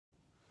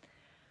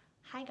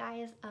Hi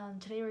guys,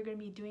 today we're going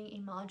to be doing a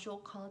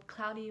module called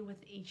Cloudy with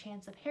a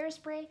Chance of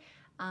Hairspray,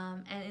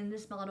 and in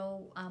this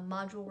module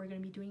we're going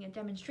to be doing a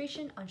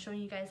demonstration on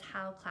showing you guys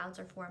how clouds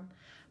are formed.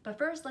 But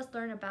first, let's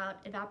learn about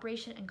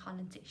evaporation and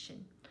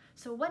condensation.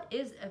 So what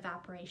is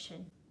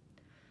evaporation?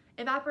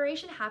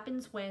 Evaporation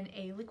happens when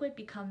a liquid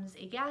becomes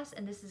a gas,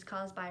 and this is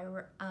caused by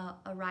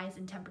a rise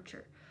in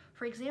temperature.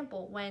 For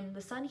example, when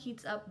the sun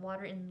heats up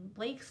water in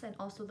lakes and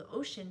also the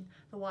ocean,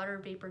 the water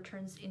vapor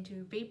turns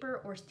into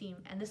vapor or steam,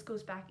 and this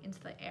goes back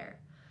into the air.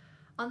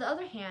 On the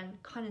other hand,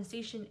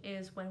 condensation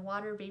is when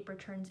water vapor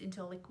turns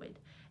into a liquid,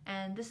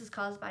 and this is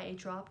caused by a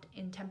drop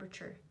in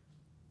temperature.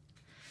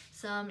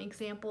 Some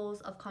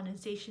examples of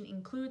condensation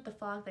include the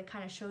fog that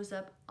kind of shows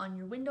up on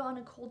your window on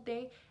a cold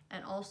day,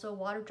 and also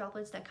water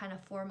droplets that kind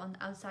of form on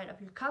the outside of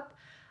your cup.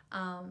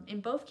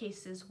 In both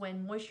cases,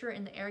 when moisture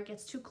in the air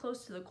gets too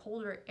close to the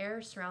colder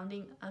air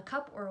surrounding a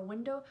cup or a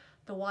window,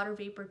 the water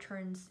vapor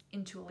turns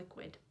into a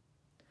liquid.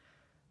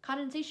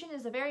 Condensation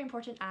is a very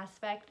important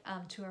aspect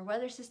to our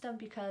weather system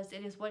because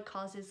it is what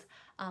causes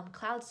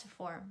clouds to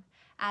form.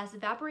 As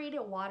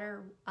evaporated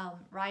water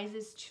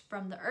rises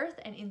from the earth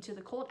and into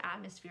the cold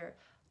atmosphere,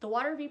 the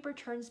water vapor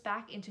turns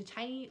back into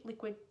tiny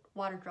liquid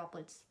water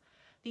droplets.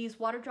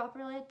 These water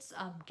droplets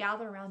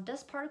gather around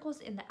dust particles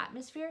in the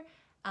atmosphere,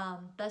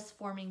 thus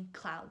forming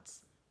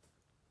clouds.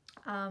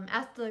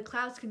 As the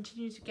clouds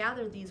continue to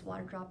gather these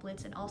water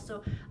droplets and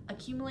also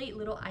accumulate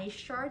little ice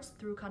shards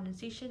through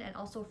condensation and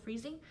also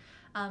freezing,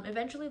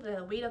 eventually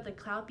the weight of the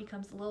cloud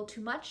becomes a little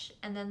too much,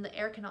 and then the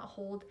air cannot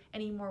hold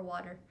any more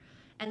water.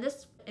 And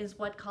this is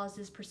what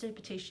causes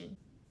precipitation,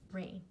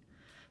 rain.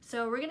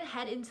 So we're gonna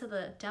head into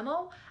the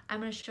demo. I'm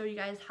gonna show you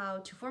guys how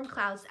to form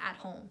clouds at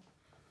home.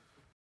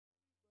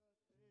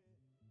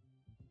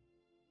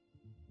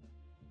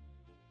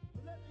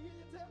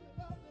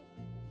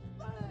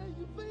 Is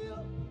it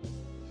real?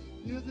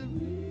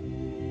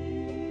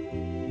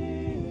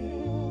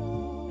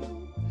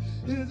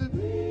 Is it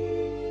real?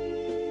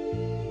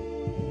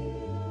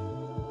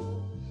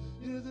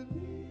 Is it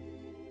real?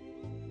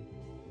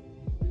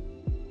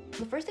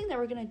 The first thing that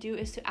we're going to do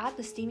is to add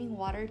the steaming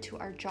water to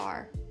our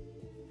jar.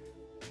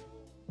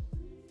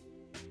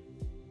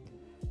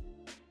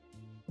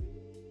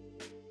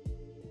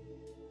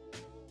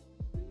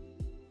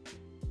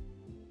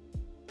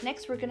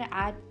 Next, we're going to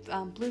add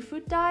blue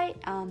food dye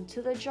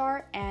to the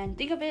jar, and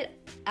think of it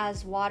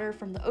as water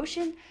from the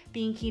ocean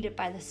being heated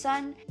by the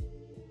sun.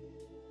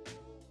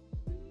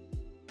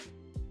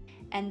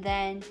 And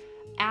then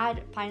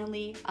add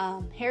finally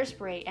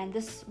hairspray, and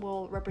this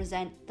will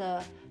represent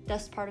the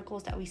dust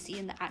particles that we see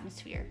in the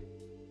atmosphere.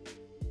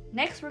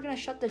 Next, we're going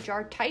to shut the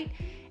jar tight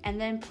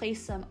and then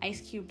place some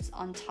ice cubes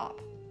on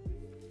top.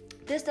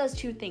 This does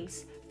two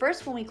things.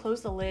 First, when we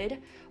close the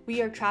lid,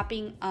 we are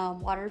trapping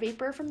water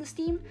vapor from the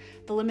steam.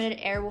 The limited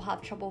air will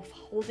have trouble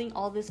holding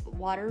all this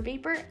water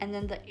vapor, and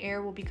then the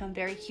air will become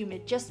very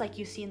humid, just like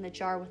you see in the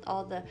jar with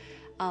all the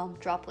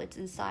droplets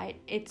inside.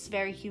 It's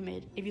very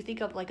humid if you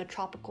think of like a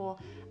tropical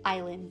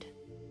island.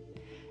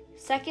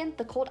 Second,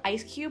 the cold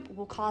ice cube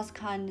will cause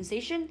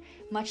condensation,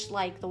 much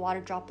like the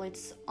water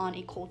droplets on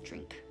a cold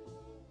drink.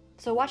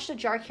 So watch the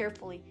jar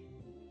carefully.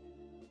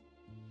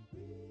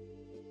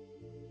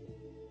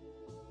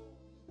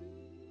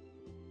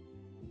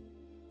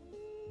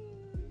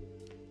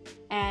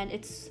 And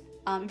it's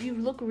if you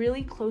look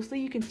really closely,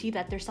 you can see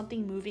that there's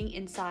something moving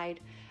inside,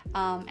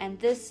 and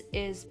this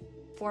is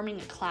forming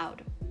a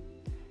cloud.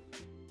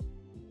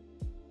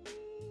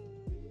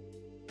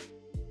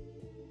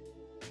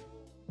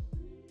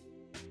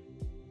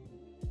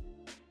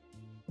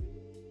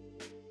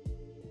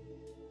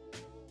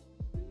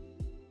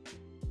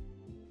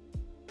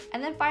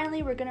 And then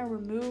finally, we're gonna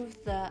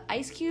remove the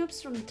ice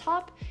cubes from the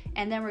top,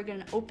 and then we're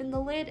gonna open the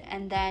lid,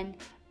 and then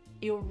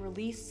you'll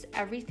release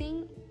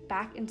everything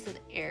back into the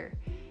air,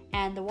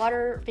 and the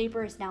water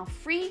vapor is now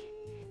free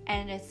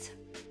and it's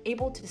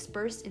able to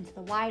disperse into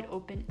the wide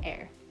open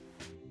air.